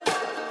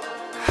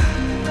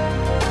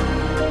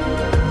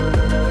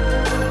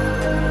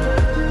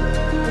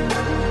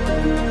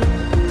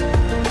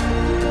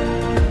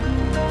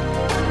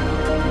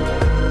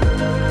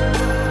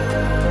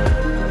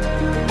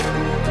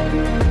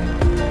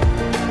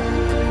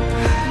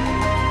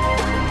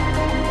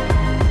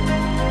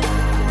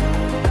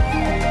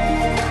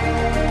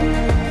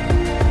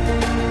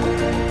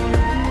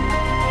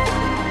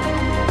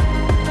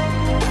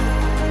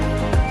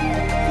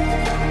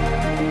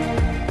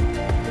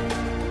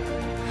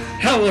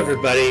Hello,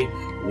 everybody.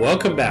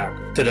 Welcome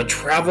back to the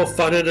Travel,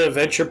 Fun, and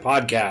Adventure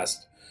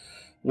podcast.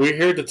 We're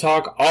here to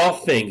talk all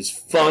things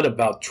fun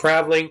about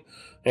traveling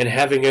and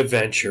having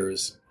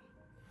adventures.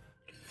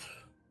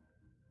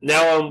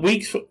 Now,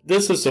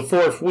 this is the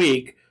fourth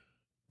week,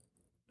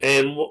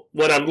 and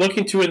what I'm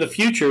looking to in the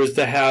future is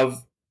to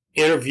have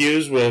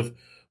interviews with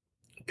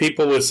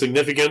people with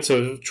significance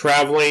of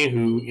traveling,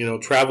 who,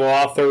 travel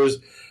authors,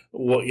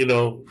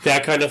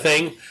 that kind of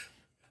thing.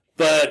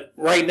 But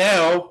right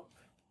now,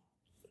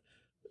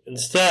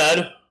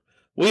 instead,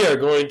 we are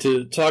going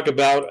to talk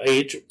about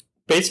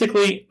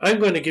basically, I'm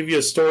going to give you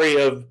a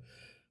story of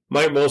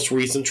my most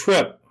recent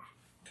trip.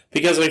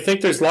 Because I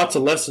think there's lots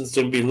of lessons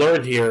to be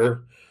learned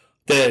here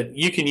that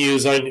you can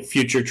use on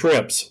future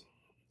trips.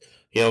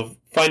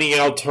 Finding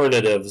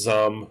alternatives.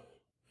 When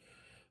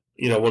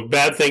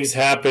bad things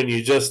happen,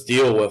 you just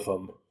deal with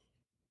them.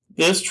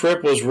 This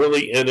trip was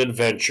really an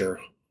adventure.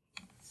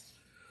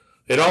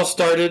 It all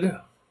started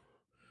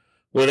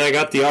when I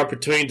got the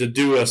opportunity to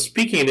do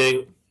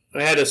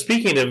I had a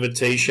speaking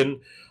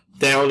invitation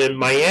down in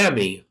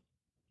Miami.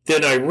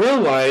 Then I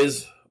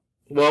realized,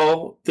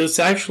 this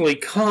actually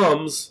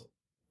comes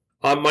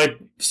on my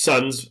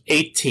son's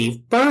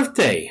 18th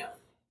birthday.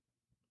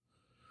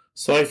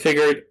 So I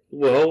figured,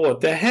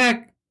 what the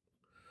heck?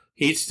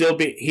 He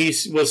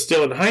was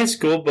still in high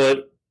school,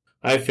 but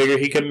I figured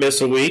he could miss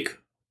a week.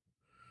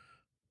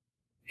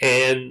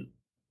 And,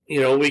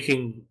 we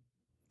can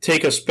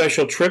take a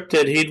special trip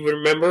that he'd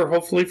remember,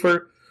 hopefully, for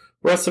the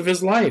rest of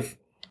his life.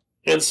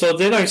 And so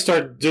then I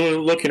started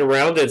looking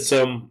around at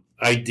some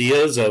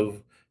ideas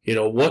of,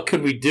 what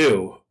could we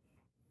do?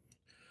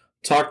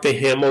 Talk to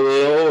him a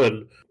little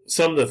and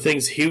some of the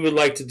things he would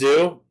like to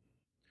do.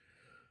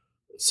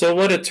 So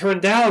what it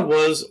turned out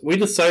was we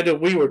decided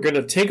we were going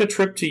to take a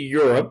trip to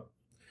Europe,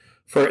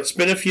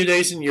 spend a few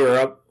days in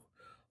Europe,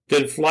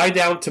 then fly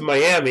down to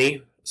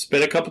Miami,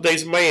 spend a couple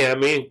days in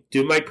Miami,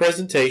 do my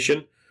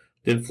presentation,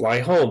 then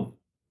fly home.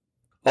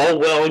 All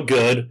well and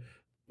good.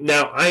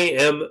 Now, I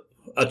am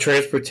a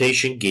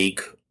transportation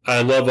geek.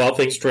 I love all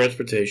things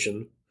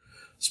transportation,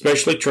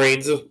 especially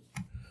trains.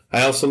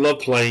 I also love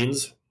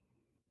planes.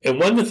 And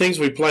one of the things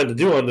we planned to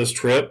do on this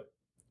trip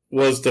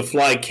was to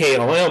fly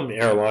KLM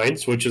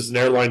Airlines, which is an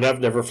airline I've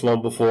never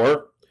flown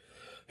before,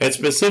 and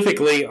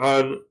specifically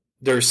on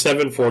their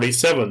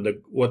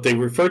 747, what they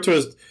refer to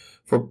as,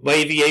 for my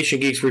aviation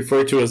geeks,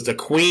 refer to as the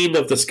Queen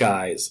of the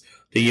Skies,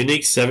 the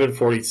unique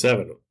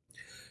 747.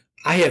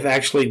 I have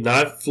actually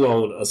not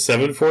flown a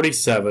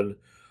 747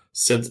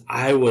 since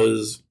I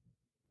was,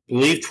 I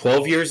believe,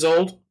 12 years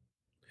old.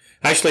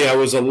 Actually, I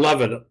was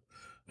 11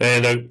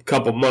 and a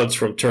couple months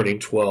from turning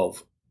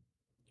 12.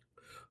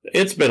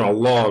 It's been a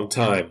long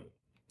time.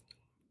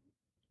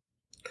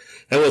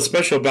 And what's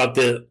special about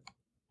the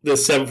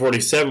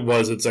 747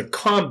 was it's a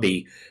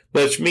combi,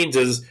 which means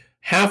is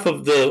half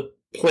of the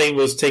plane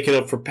was taken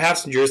up for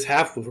passengers,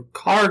 half for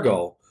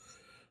cargo.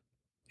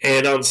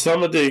 And on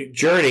some of the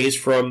journeys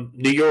from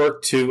New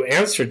York to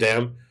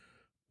Amsterdam,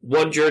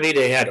 one journey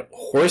they had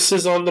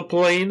horses on the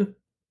plane.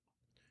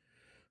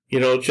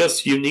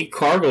 Just unique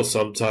cargo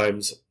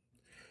sometimes.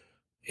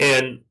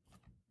 And,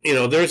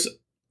 there's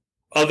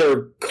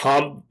other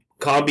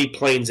combi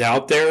planes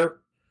out there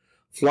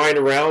flying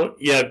around,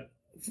 yet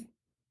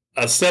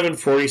a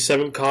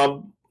 747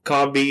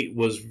 combi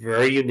was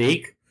very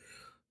unique,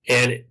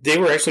 and they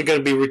were actually going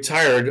to be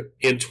retired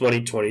in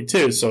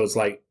 2022, so it's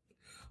like,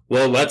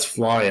 let's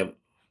fly them.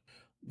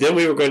 Then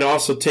we were going to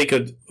also take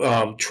a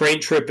train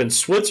trip in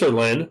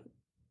Switzerland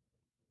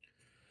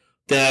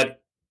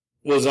that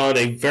was on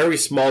a very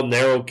small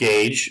narrow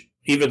gauge,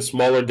 even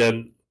smaller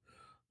than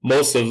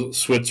most of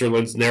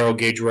Switzerland's narrow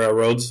gauge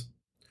railroads,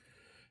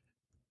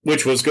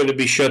 which was going to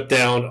be shut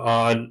down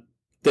on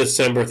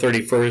December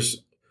 31st,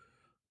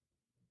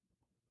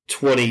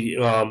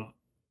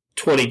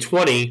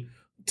 2020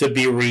 to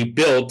be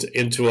rebuilt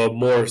into a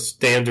more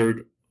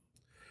standard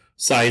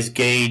size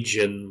gauge.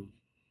 And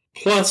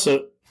plus,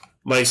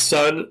 my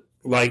son,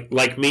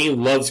 like me,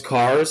 loves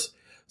cars,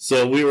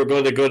 so we were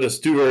going to go to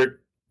Stuttgart,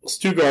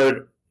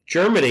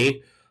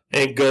 Germany,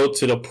 and go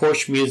to the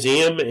Porsche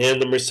Museum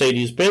and the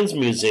Mercedes-Benz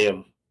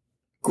Museum.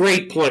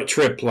 Great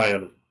trip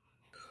plan.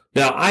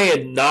 Now, I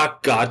had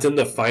not gotten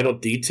the final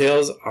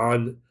details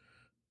on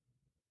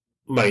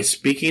my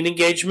speaking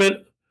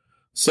engagement,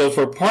 so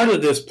for part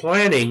of this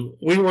planning,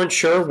 we weren't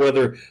sure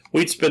whether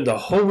we'd spend the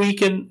whole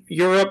week in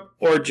Europe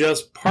or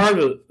just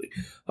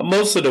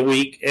most of the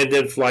week and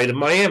then fly to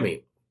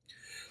Miami.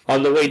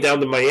 On the way down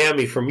to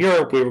Miami from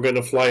Europe, we were going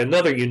to fly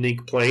another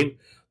unique plane,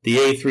 the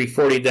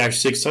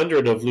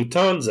A340-600 of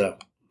Lufthansa.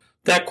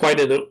 That quite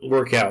didn't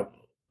work out.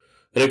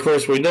 And of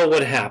course, we know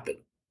what happened.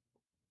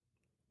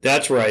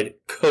 That's right,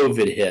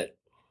 COVID hit.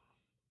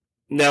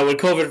 Now, when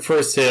COVID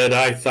first hit,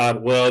 I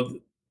thought,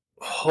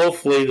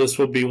 hopefully this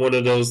will be one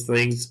of those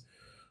things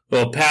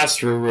we'll pass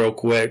through real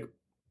quick.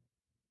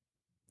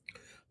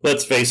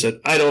 Let's face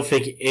it, I don't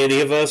think any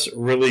of us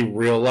really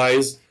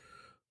realized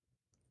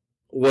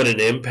what an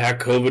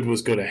impact COVID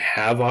was going to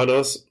have on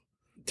us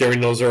during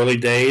those early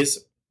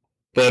days.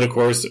 But, of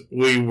course,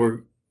 we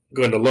were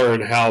going to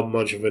learn how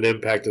much of an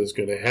impact it was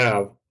going to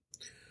have.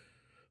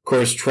 Of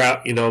course,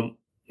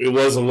 it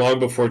wasn't long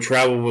before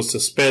travel was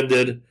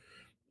suspended.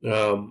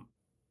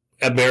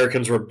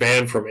 Americans were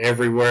banned from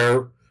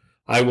everywhere.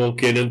 I won't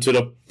get into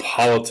the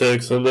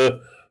politics and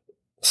the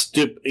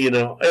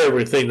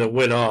everything that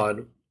went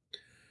on.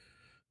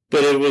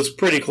 But it was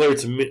pretty clear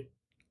to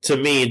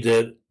me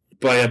that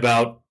by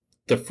about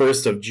the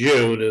 1st of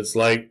June, it's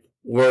like,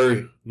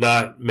 we're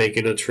not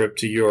making a trip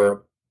to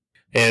Europe.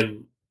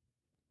 And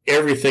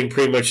everything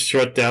pretty much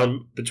shut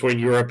down between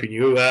Europe and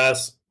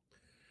U.S.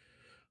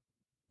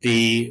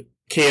 The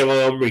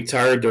KLM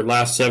retired their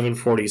last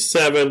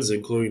 747s,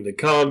 including the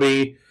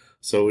Combi,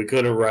 so we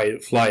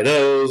couldn't fly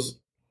those.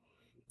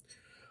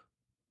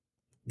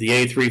 The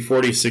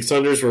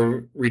A340-600s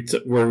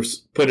were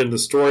put into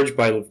storage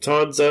by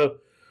Lufthansa.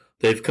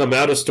 They've come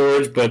out of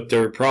storage, but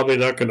they're probably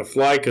not going to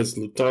fly because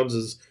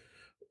Lufthansa's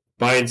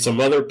buying some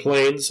other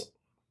planes.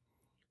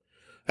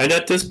 And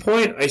at this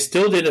point, I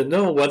still didn't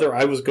know whether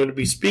I was going to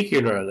be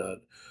speaking or not.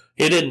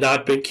 It had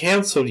not been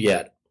canceled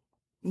yet.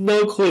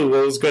 No clue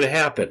what was going to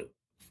happen.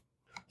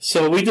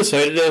 So we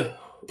decided to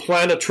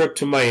plan a trip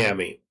to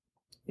Miami.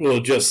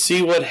 We'll just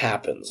see what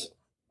happens.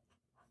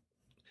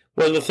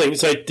 One of the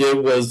things I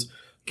did was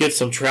get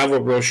some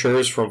travel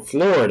brochures from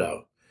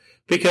Florida.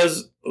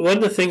 Because one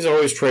of the things I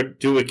always try to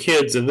do with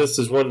kids, and this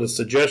is one of the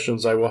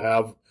suggestions I will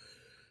have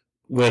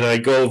when I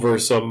go over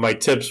some of my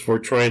tips for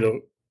trying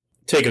to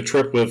take a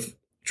trip with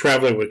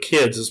traveling with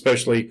kids,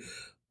 especially,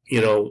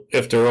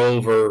 if they're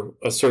over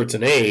a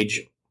certain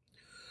age,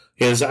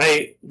 is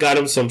I got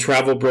them some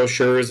travel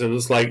brochures, and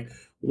it's like,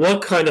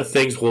 what kind of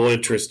things will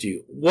interest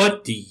you?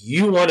 What do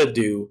you want to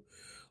do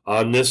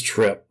on this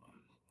trip?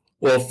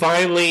 Well,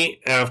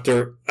 finally,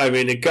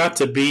 it got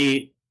to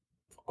be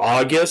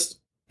August.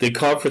 The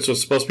conference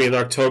was supposed to be in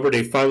October.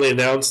 They finally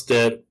announced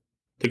that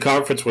the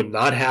conference would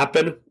not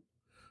happen.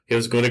 It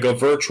was going to go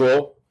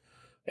virtual.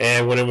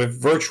 And when it went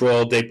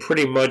virtual, they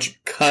pretty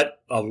much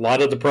cut a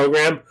lot of the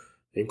program,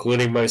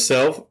 including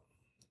myself.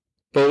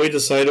 But we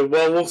decided,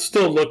 well, we'll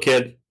still look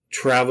at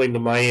traveling to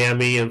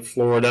Miami and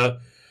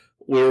Florida.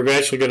 We were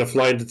actually going to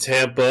fly into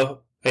Tampa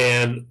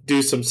and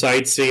do some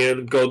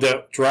sightseeing,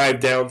 drive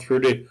down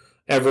through the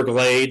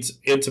Everglades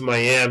into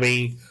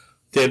Miami,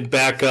 then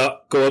back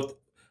up,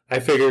 I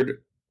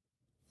figured,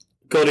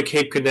 go to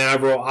Cape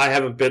Canaveral. I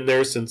haven't been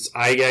there since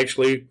I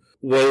actually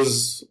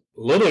was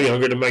a little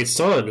younger than my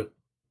son.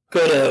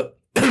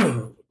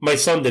 My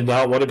son did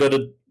not want to go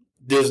to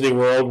Disney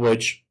World,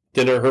 which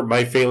didn't hurt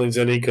my feelings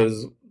any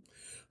because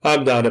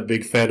I'm not a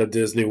big fan of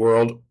Disney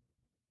World.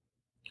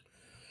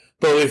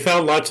 But we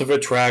found lots of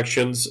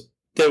attractions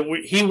that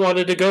he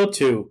wanted to go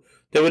to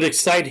that would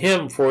excite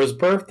him for his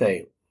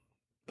birthday.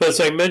 But as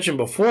I mentioned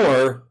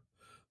before,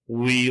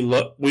 we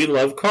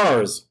love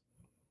cars.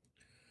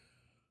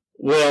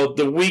 Well,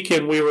 the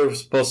weekend we were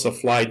supposed to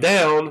fly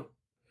down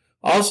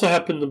also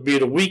happened to be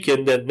the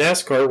weekend that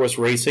NASCAR was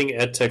racing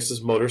at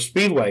Texas Motor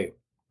Speedway.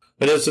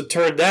 And as it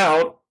turned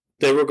out,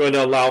 they were going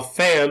to allow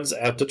fans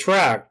at the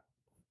track.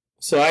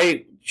 So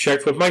I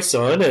checked with my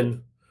son,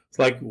 and it's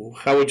like,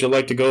 how would you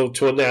like to go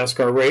to a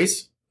NASCAR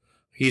race?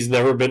 He's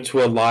never been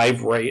to a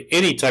live race,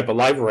 any type of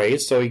live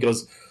race. So he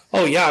goes,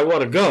 oh yeah, I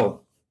want to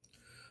go.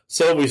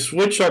 So we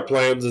switched our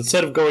plans.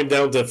 Instead of going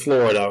down to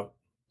Florida,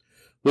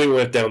 we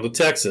went down to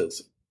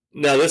Texas.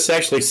 Now, this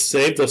actually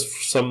saved us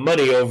some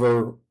money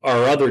over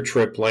our other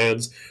trip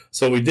plans.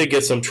 So we did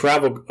get some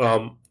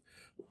travel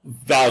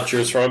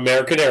vouchers from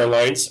American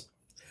Airlines,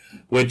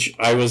 which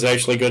I was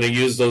actually going to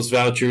use those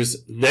vouchers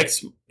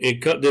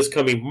this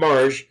coming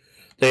March.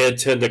 They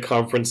attend a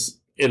conference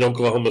in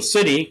Oklahoma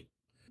City,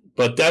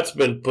 but that's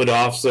been put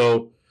off,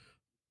 so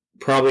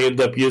probably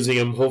end up using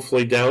them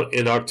hopefully down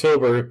in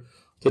October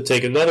to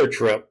take another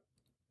trip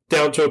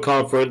down to a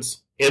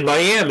conference in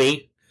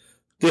Miami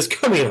this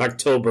coming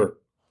October.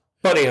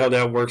 Funny how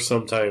that works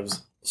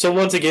sometimes. So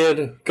once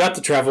again, got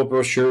the travel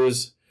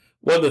brochures.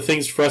 One of the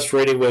things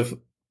frustrating with,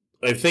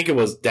 I think it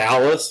was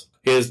Dallas,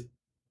 is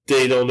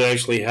they don't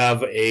actually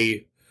have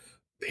a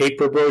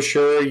paper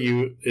brochure.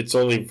 It's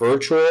only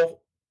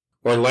virtual.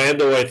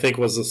 Orlando, I think,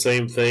 was the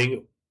same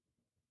thing.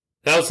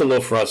 That was a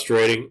little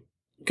frustrating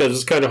because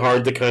it's kind of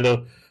hard to kind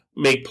of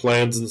make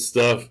plans and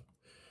stuff.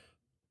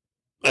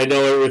 I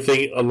know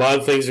a lot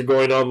of things are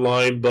going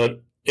online,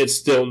 but it's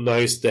still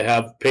nice to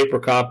have paper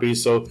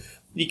copies so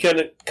you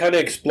can kind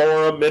of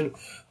explore them and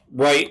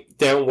write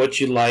down what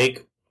you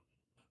like.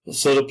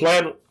 So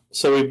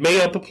we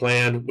made up a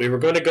plan. We were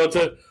going to go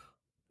to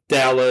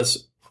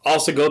Dallas,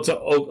 also go to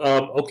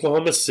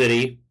Oklahoma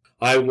City.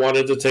 I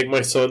wanted to take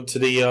my son to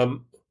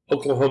the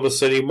Oklahoma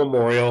City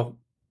Memorial.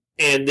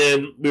 And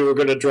then we were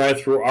going to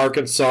drive through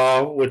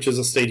Arkansas, which is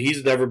a state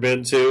he's never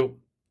been to,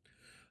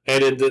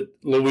 and into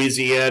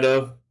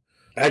Louisiana.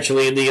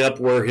 Actually ending up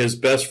where his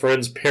best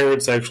friend's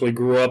parents actually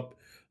grew up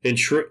in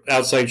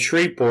outside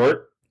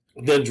Shreveport.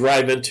 Then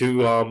drive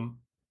into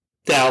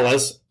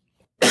Dallas.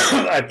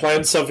 I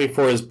planned something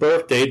for his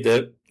birthday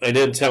that I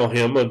didn't tell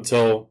him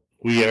until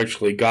we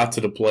actually got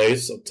to the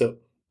place.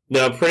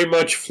 Now, pretty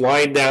much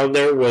flying down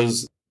there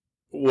was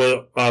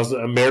with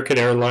American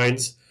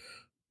Airlines.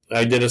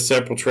 I did a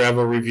sample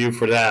travel review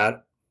for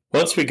that.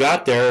 Once we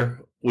got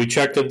there, we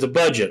checked into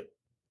budget.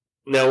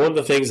 Now, one of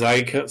the things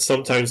I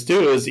sometimes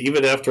do is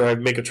even after I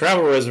make a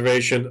travel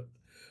reservation,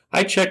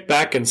 I check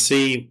back and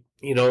see,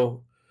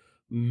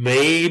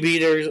 maybe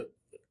there's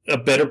a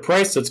better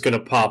price that's going to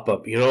pop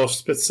up, a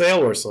sale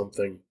or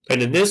something.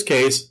 And in this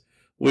case,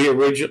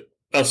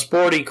 a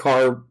sporty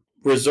car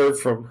reserved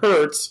from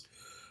Hertz.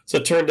 So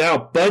it turned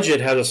out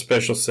Budget had a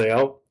special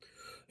sale.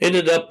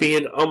 Ended up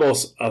being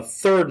almost a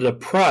third the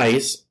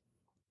price.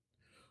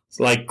 It's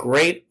like,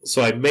 great.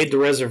 So I made the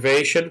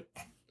reservation.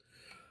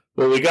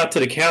 When we got to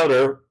the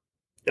counter,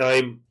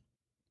 I'm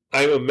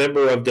a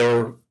member of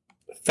their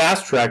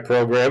fast track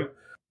program,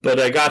 but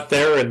I got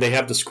there and they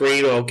have the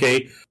screen,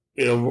 okay,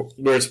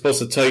 where it's supposed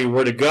to tell you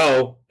where to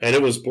go, and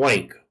it was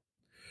blank.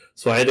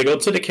 So I had to go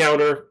to the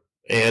counter,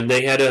 and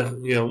they had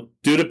to,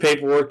 do the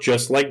paperwork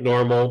just like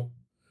normal.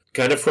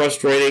 Kind of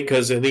frustrating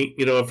because,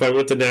 if I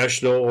went to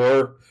National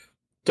or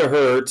to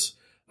Hertz,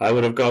 I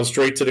would have gone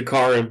straight to the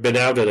car and been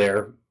out of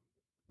there.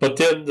 But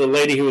then the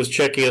lady who was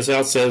checking us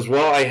out says,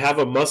 well, I have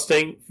a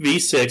Mustang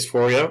V6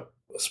 for you,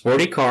 a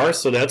sporty car,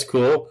 so that's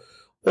cool.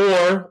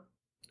 Or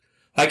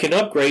I can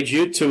upgrade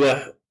you to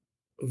a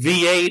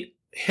V8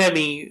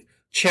 Hemi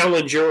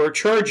Challenger or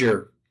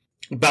Charger.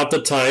 About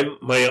the time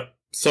my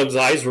son's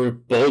eyes were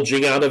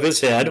bulging out of his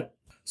head.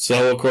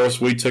 So, of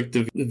course, we took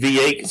the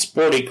V8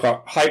 sporty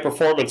car,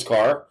 high-performance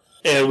car,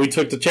 and we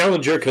took the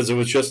Challenger because it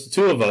was just the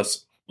two of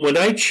us. When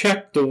I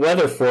checked the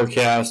weather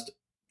forecast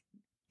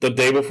the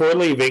day before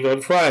leaving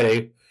on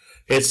Friday,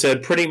 it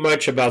said pretty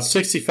much about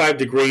 65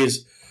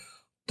 degrees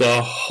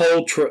the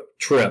whole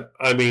trip.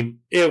 I mean,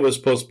 it was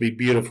supposed to be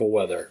beautiful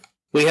weather.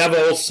 We have an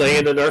old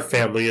saying in our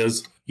family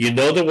is, you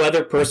know the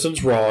weather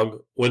person's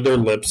wrong when their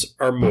lips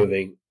are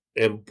moving.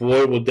 And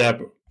boy, would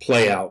that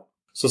play out.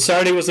 So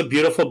Saturday was a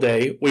beautiful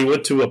day. We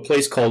went to a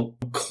place called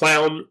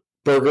Clown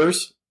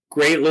Burgers.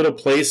 Great little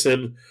place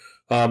in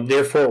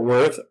near Fort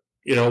Worth.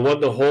 One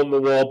of the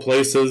hole-in-the-wall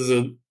places.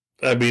 And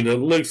I mean, it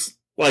looks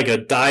like a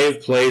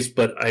dive place,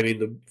 but I mean,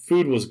 the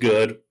food was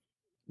good.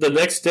 The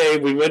next day,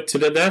 we went to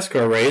the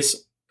NASCAR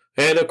race.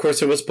 And, of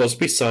course, it was supposed to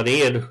be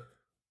sunny. And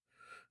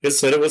it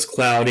said it was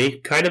cloudy,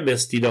 kind of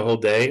misty the whole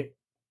day.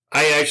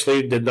 I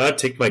actually did not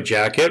take my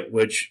jacket,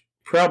 which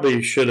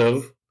probably should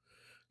have,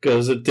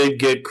 because it did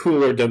get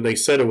cooler than they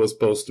said it was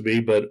supposed to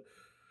be, but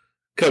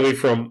coming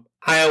from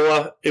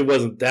Iowa, it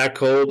wasn't that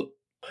cold.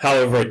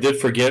 However, I did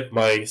forget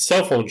my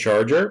cell phone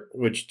charger,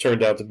 which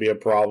turned out to be a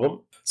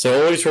problem.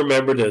 So always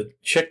remember to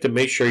check to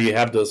make sure you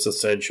have those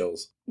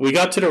essentials. We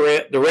got to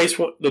the race.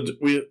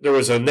 There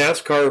was a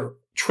NASCAR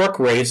truck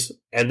race,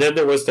 and then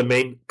there was the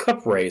main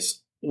Cup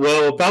race.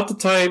 Well, about the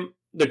time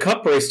the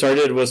Cup race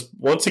started, it was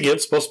once again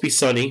supposed to be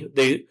sunny.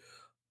 The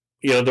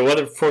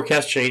weather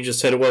forecast changed and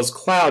said it was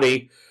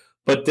cloudy,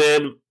 but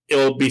then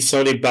it'll be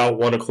sunny about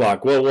 1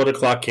 o'clock. Well, 1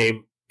 o'clock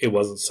came, it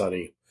wasn't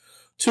sunny.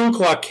 2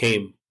 o'clock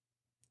came,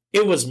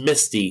 it was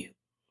misty.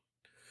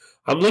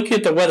 I'm looking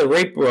at the weather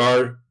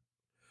radar,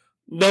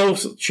 no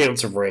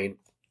chance of rain.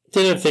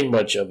 Didn't think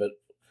much of it.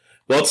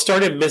 Well, it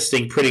started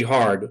misting pretty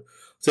hard,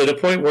 to the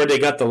point where they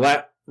got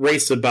the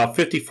race about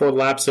 54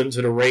 laps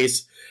into the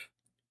race,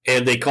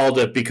 and they called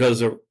it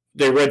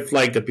they red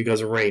flagged it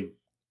because of rain.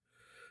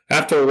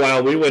 After a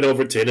while, we went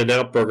over to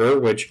In-N-Out Burger,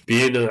 which,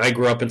 being that I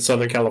grew up in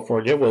Southern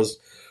California, was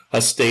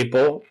a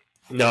staple.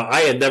 Now,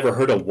 I had never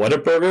heard of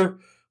Whataburger,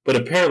 but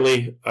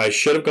apparently I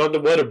should have gone to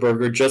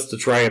Whataburger just to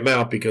try them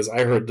out because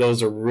I heard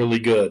those are really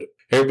good.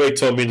 Everybody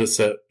told me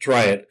to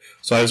try it,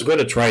 so I was going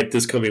to try it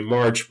this coming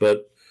March,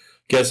 but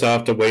guess I'll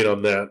have to wait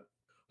on that.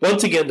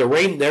 Once again, the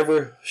rain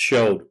never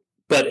showed,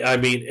 but I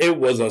mean, it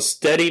was a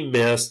steady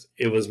mist.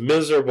 It was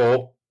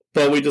miserable,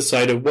 but we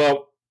decided,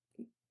 well,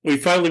 we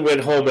finally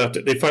went home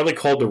after they finally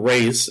called the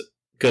race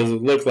because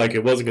it looked like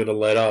it wasn't going to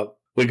let up.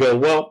 We go,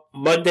 well,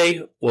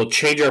 Monday we'll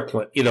change our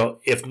plan.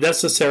 If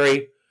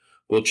necessary,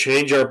 we'll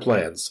change our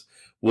plans.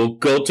 We'll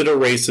go to the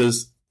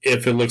races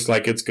if it looks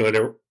like it's going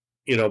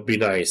to, be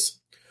nice.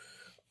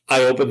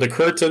 I opened the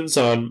curtains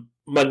on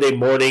Monday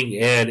morning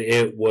and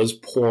it was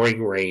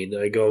pouring rain.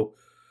 I go,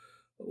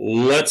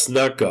 let's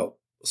not go.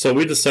 So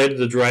we decided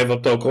to drive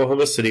up to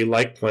Oklahoma City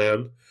like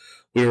planned.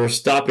 We were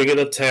stopping in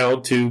a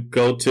town to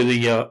go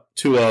to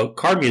a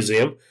car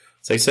museum.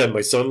 As I said, my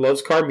son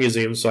loves car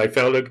museums, so I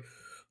found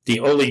the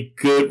only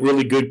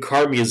really good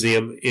car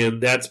museum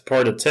in that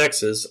part of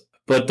Texas.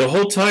 But the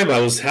whole time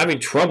I was having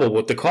trouble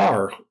with the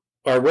car,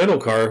 our rental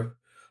car.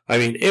 I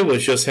mean, it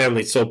was just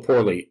handling so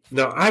poorly.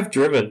 Now,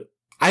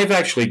 I've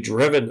actually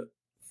driven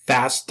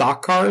fast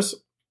stock cars,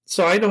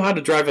 so I know how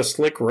to drive a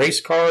slick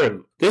race car,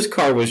 and this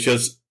car was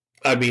just,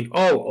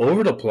 all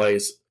over the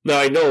place. Now,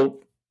 I know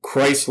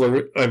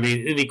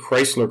any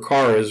Chrysler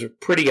car is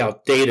pretty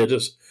outdated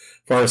as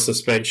far as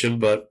suspension,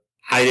 but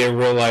I didn't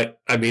realize,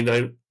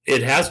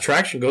 it has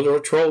traction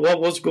control.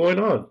 What was going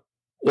on?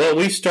 Well,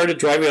 we started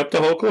driving up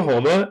to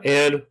Oklahoma,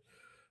 and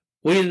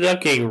we ended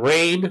up getting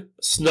rain,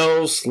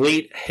 snow,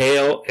 sleet,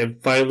 hail,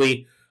 and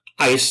finally,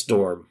 ice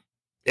storm.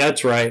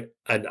 That's right,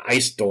 an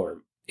ice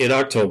storm in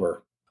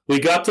October. We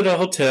got to the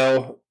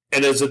hotel,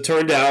 and as it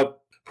turned out,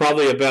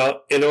 probably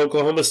about in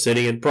Oklahoma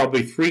City, and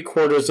probably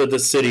 3/4 of the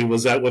city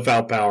was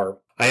without power.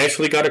 I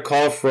actually got a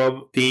call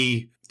from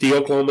the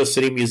Oklahoma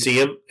City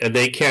Museum, and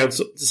they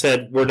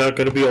said we're not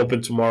going to be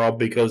open tomorrow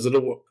because of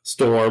the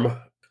storm.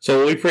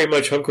 So we pretty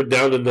much hunkered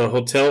down in the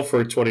hotel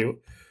for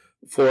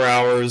 24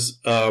 hours,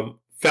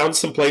 found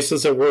some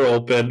places that were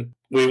open.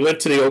 We went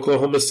to the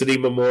Oklahoma City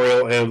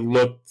Memorial and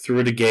looked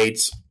through the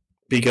gates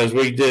because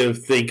we did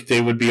think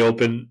they would be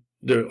open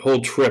the whole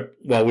trip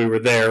while we were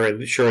there,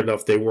 and sure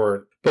enough, they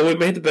weren't. But we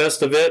made the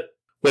best of it.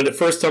 When the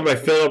first time I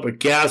filled up with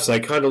gas, I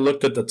kind of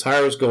looked at the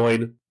tires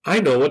going, I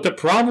know what the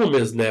problem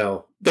is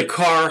now. The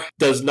car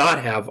does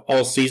not have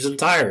all-season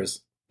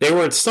tires. They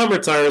weren't summer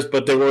tires,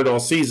 but they weren't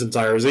all-season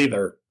tires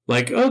either.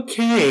 Like,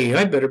 okay,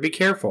 I better be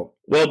careful.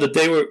 Well,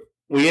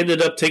 we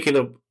ended up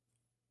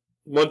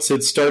once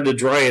it started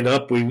drying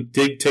up, we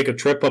did take a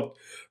trip up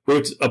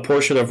a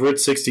portion of Route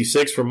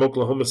 66 from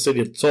Oklahoma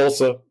City to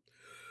Tulsa.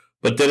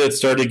 But then it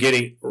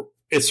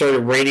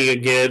started raining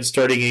again,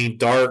 started getting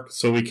dark,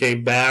 so we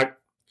came back,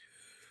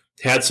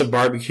 had some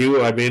barbecue.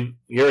 I mean,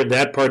 you're in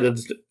that part of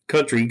the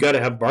country, you got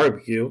to have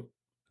barbecue.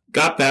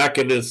 Got back,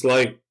 and it's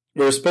like,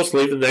 we were supposed to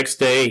leave the next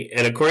day,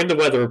 and according to the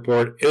weather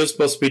report, it was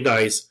supposed to be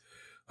nice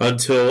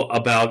until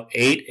about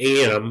 8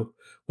 a.m.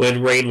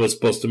 when rain was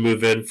supposed to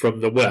move in from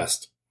the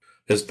west.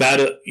 As bad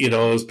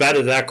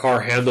as that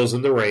car handles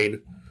in the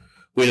rain,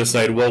 we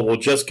decided, well, we'll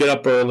just get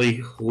up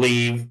early,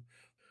 leave,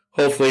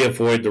 hopefully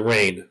avoid the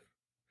rain.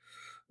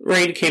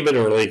 Rain came in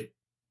early.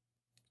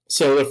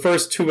 So the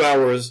first 2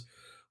 hours,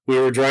 we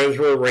were driving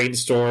through a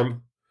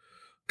rainstorm.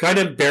 Kind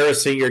of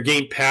embarrassing. You're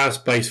getting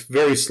passed by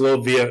very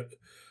slow vehicles.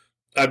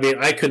 I mean,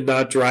 I could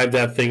not drive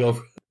that thing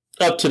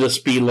up to the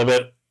speed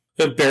limit.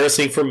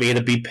 Embarrassing for me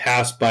to be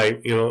passed by,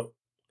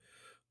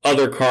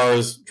 other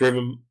cars,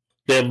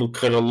 them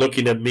kind of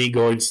looking at me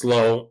going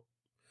slow.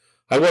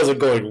 I wasn't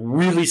going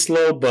really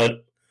slow,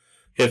 but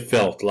it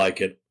felt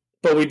like it.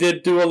 But we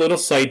did do a little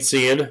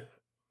sightseeing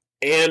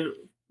and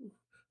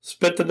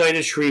spent the night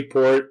in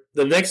Shreveport.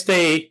 The next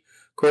day,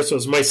 of course, it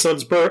was my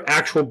son's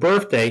actual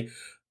birthday,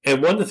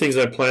 and one of the things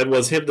I planned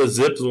was him to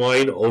zip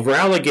line over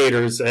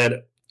alligators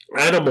at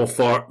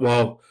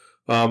alligator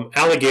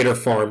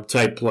farm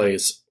type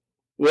place.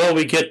 Well,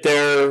 we get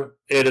there,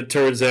 and it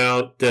turns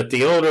out that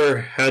the owner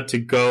had to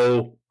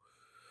go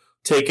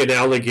take an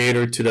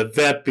alligator to the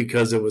vet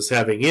because it was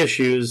having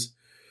issues,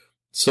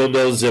 so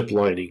no zip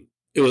lining.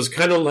 It was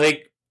kind of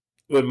like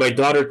when my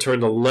daughter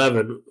turned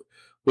 11,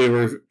 we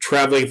were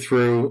traveling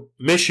through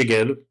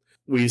Michigan.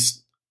 We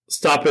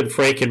stopped in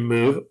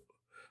Frankenmuth,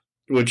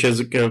 which is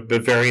a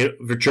Bavarian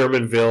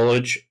German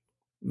village.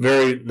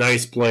 Very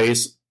nice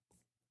place.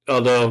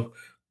 Although,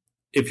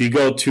 if you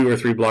go 2 or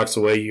 3 blocks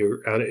away,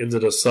 you're out into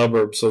the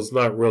suburbs, so it's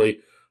not really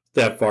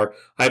that far.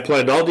 I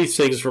planned all these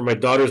things for my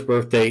daughter's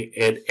birthday,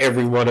 and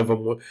every one of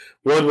them,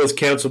 one was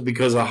canceled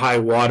because of high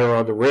water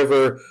on the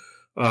river.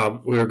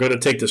 We were going to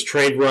take this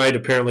train ride.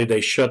 Apparently,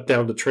 they shut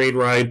down the train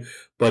ride,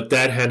 but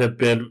that hadn't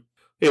been.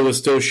 It was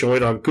still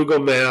showing on Google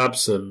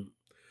Maps and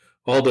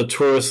all the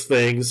tourist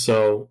things.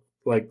 So,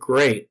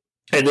 great.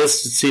 And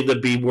this seemed to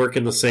be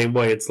working the same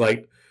way. It's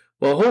like,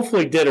 well,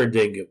 hopefully dinner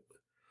didn't get.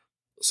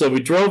 So we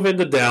drove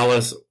into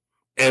Dallas,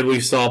 and we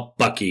saw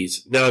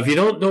Buc-ee's. Now, if you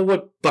don't know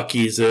what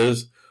Buc-ee's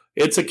is,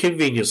 it's a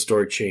convenience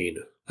store chain.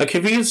 A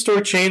convenience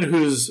store chain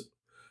whose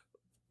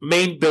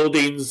main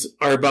buildings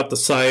are about the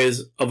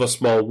size of a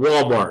small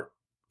Walmart.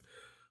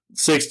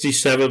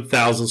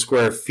 67,000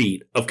 square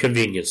feet of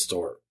convenience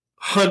store.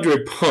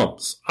 100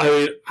 pumps.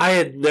 I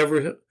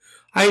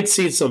had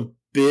seen some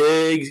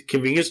big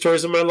convenience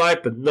stores in my life,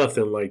 but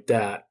nothing like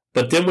that.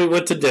 But then we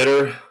went to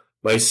dinner.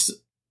 We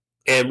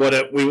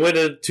went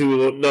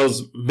into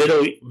those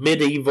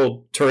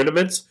medieval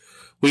tournaments.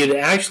 We had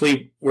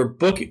actually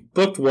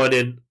booked one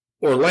in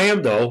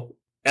Orlando.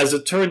 As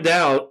it turned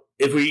out,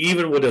 if we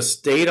even would have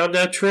stayed on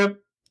that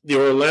trip, the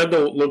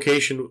Orlando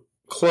location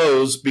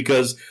closed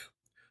because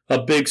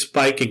a big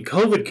spike in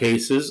COVID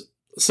cases.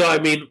 So, I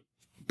mean,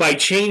 by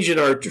changing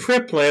our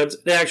trip plans,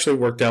 it actually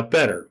worked out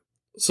better.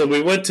 So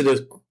we went to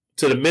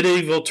the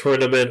medieval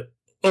tournament.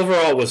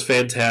 Overall, it was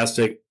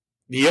fantastic.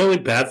 The only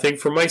bad thing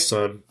for my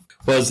son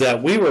was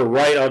that we were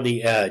right on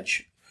the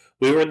edge.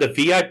 We were in the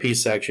VIP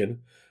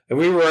section, and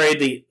we were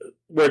right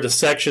where the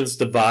sections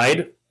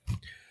divide.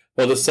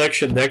 Well, the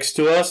section next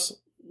to us,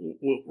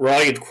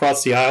 right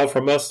across the aisle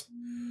from us,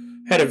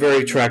 had a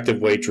very attractive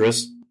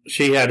waitress.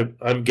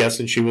 I'm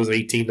guessing she was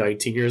 18,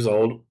 19 years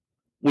old.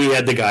 We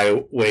had the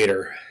guy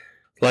waiter.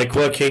 Like,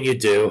 what can you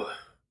do?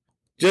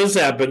 Just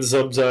happens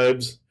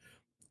sometimes.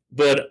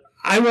 But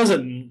I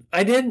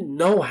didn't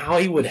know how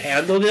he would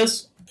handle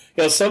this.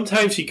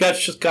 Sometimes you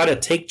just got to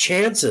take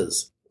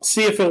chances.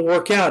 See if it'll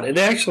work out. And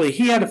actually,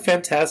 he had a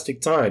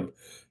fantastic time.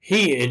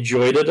 He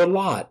enjoyed it a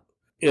lot.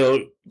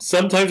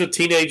 Sometimes with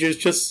teenagers,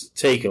 just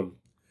take them.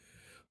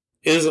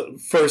 His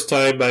first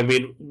time, I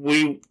mean,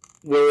 we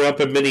were up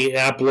in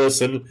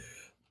Minneapolis, and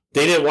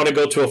they didn't want to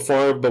go to a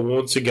farm, but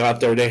once we got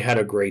there, they had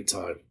a great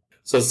time.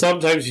 So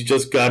sometimes you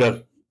just got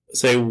to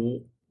say,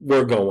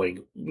 we're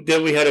going.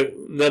 Then we had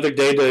another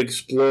day to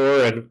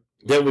explore, and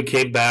then we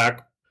came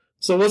back.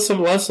 So what's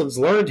some lessons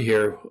learned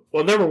here?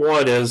 Well, number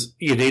one is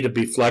you need to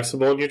be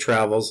flexible in your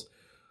travels.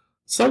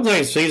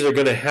 Sometimes things are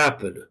going to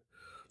happen.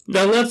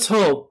 Now let's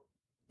hope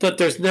that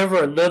there's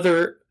never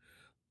another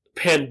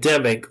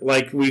pandemic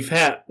like we've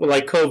had,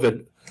 like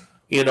COVID,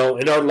 in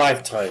our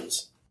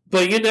lifetimes.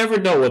 But you never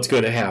know what's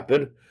going to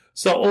happen.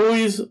 So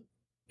always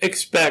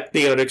expect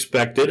the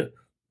unexpected,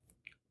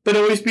 but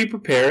always be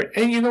prepared.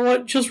 And you know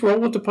what? Just roll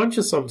with the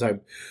punches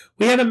sometime.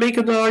 We had to make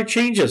a lot of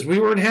changes. We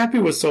weren't happy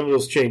with some of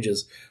those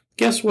changes.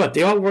 Guess what?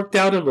 They all worked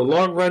out in the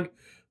long run.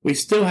 We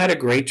still had a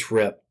great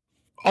trip.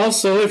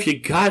 Also, if you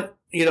got,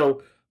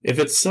 if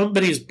it's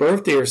somebody's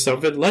birthday or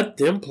something, let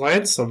them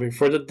plan something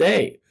for the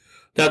day.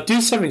 Now,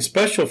 do something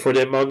special for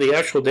them on the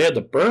actual day of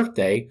the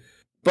birthday,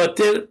 but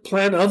then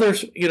plan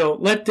others,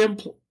 let them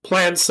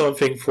plan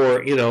something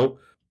for,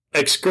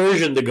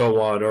 excursion to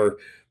go on. Or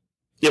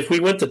if we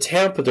went to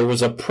Tampa, there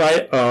was a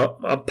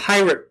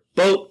pirate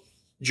boat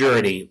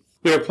journey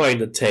we were planning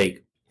to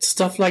take.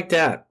 Stuff like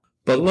that.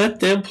 But let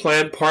them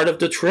plan part of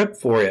the trip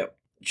for you.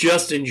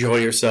 Just enjoy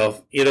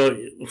yourself. No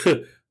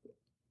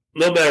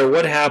matter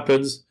what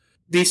happens,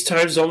 these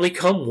times only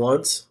come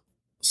once.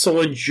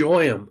 So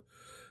enjoy them.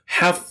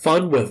 Have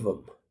fun with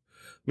them.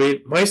 I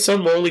mean, my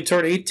son will only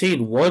turn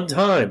 18 one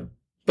time,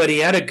 but he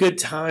had a good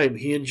time.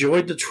 He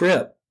enjoyed the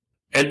trip.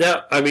 And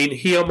now,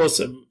 he almost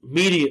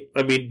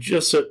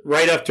just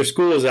right after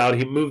school was out,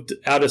 he moved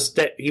out of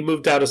state. He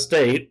moved out of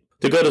state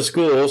to go to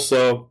school,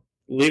 so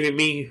leaving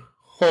me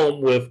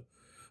home with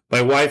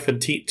my wife and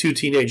two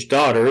teenage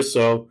daughters.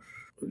 So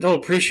I don't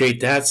appreciate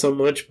that so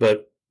much,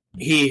 but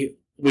we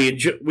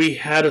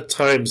had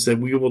times that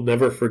we will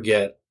never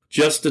forget.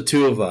 Just the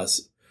two of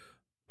us.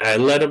 I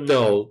let him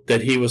know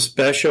that he was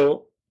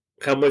special,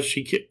 how much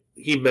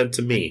he meant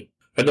to me.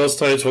 And those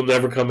times will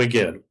never come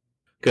again.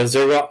 Because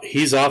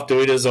he's off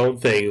doing his own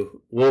thing.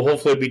 We'll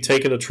hopefully be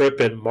taking a trip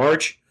in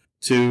March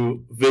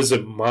to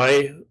visit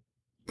my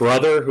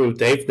brother, who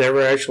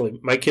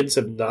my kids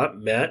have not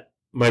met.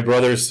 My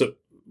brother's a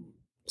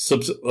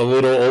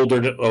little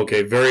older,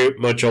 very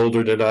much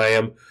older than I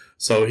am.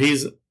 So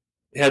he's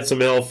had some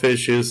health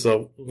issues,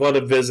 so want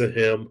to visit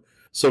him.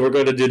 So we're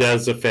going to do that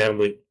as a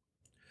family.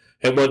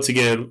 And once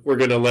again, we're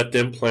going to let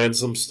them plan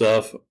some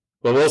stuff.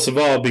 But most of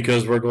all,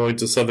 because we're going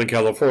to Southern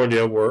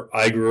California, where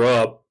I grew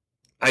up,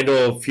 I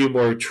know a few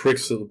more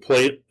tricks of the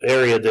play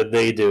area than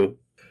they do.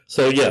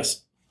 So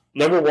yes,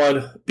 number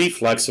one, be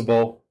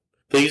flexible.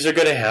 Things are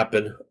going to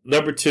happen.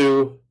 Number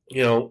two,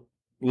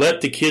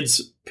 let the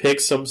kids pick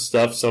some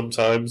stuff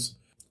sometimes.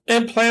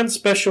 And plan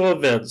special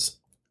events,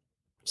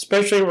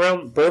 especially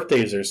around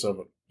birthdays or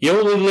something. You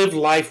only live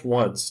life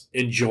once.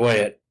 Enjoy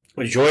it.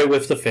 Enjoy it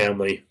with the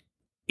family.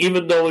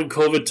 Even though in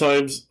COVID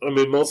times,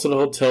 most of the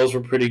hotels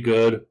were pretty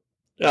good.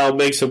 I'll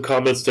make some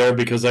comments there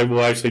because I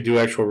will actually do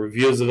actual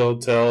reviews of the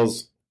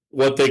hotels.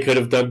 What they could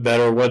have done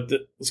better, what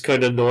is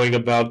kind of annoying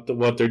about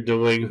what they're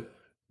doing.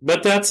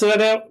 But that's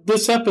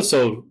this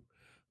episode.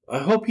 I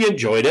hope you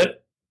enjoyed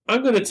it.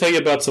 I'm going to tell you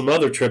about some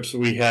other trips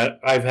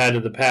I've had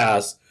in the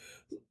past.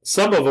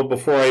 Some of them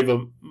before I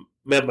even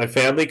met my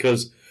family,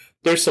 because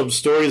there's some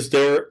stories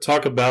there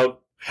talk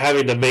about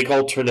having to make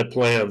alternate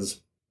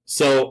plans.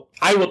 So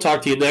I will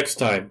talk to you next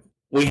time.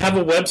 We have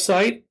a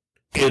website.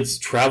 It's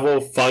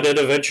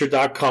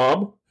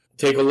travelfunandadventure.com.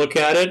 Take a look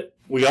at it.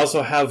 We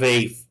also have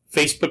a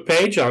Facebook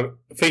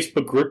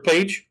group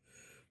page,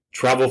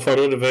 Travel Fun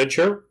and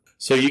Adventure.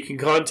 So you can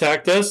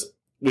contact us.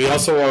 We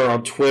also are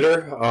on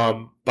Twitter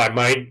by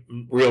my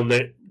real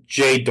name,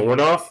 Jay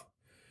Dornoff.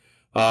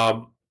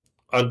 On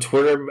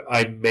Twitter,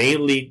 I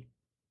mainly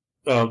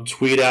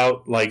tweet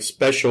out like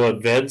special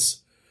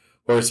events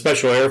or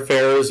special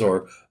airfares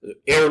or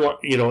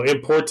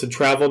imports and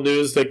travel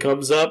news that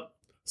comes up.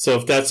 So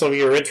if that's something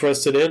you're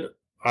interested in,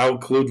 I'll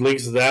include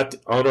links to that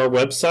on our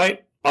website.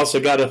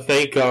 Also have to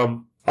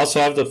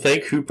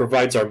thank who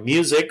provides our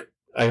music.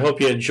 I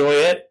hope you enjoy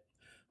it.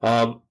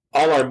 All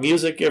our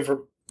music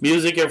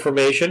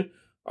information,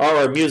 all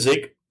our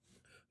music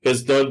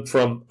is done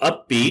from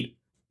Upbeat,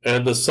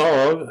 and the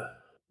song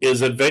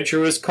is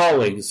Adventure is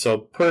Calling, so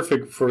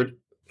perfect for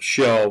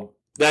show.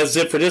 That's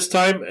it for this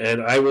time,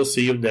 and I will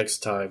see you next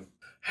time.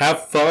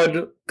 Have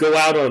fun, go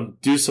out and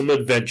do some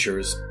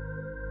adventures.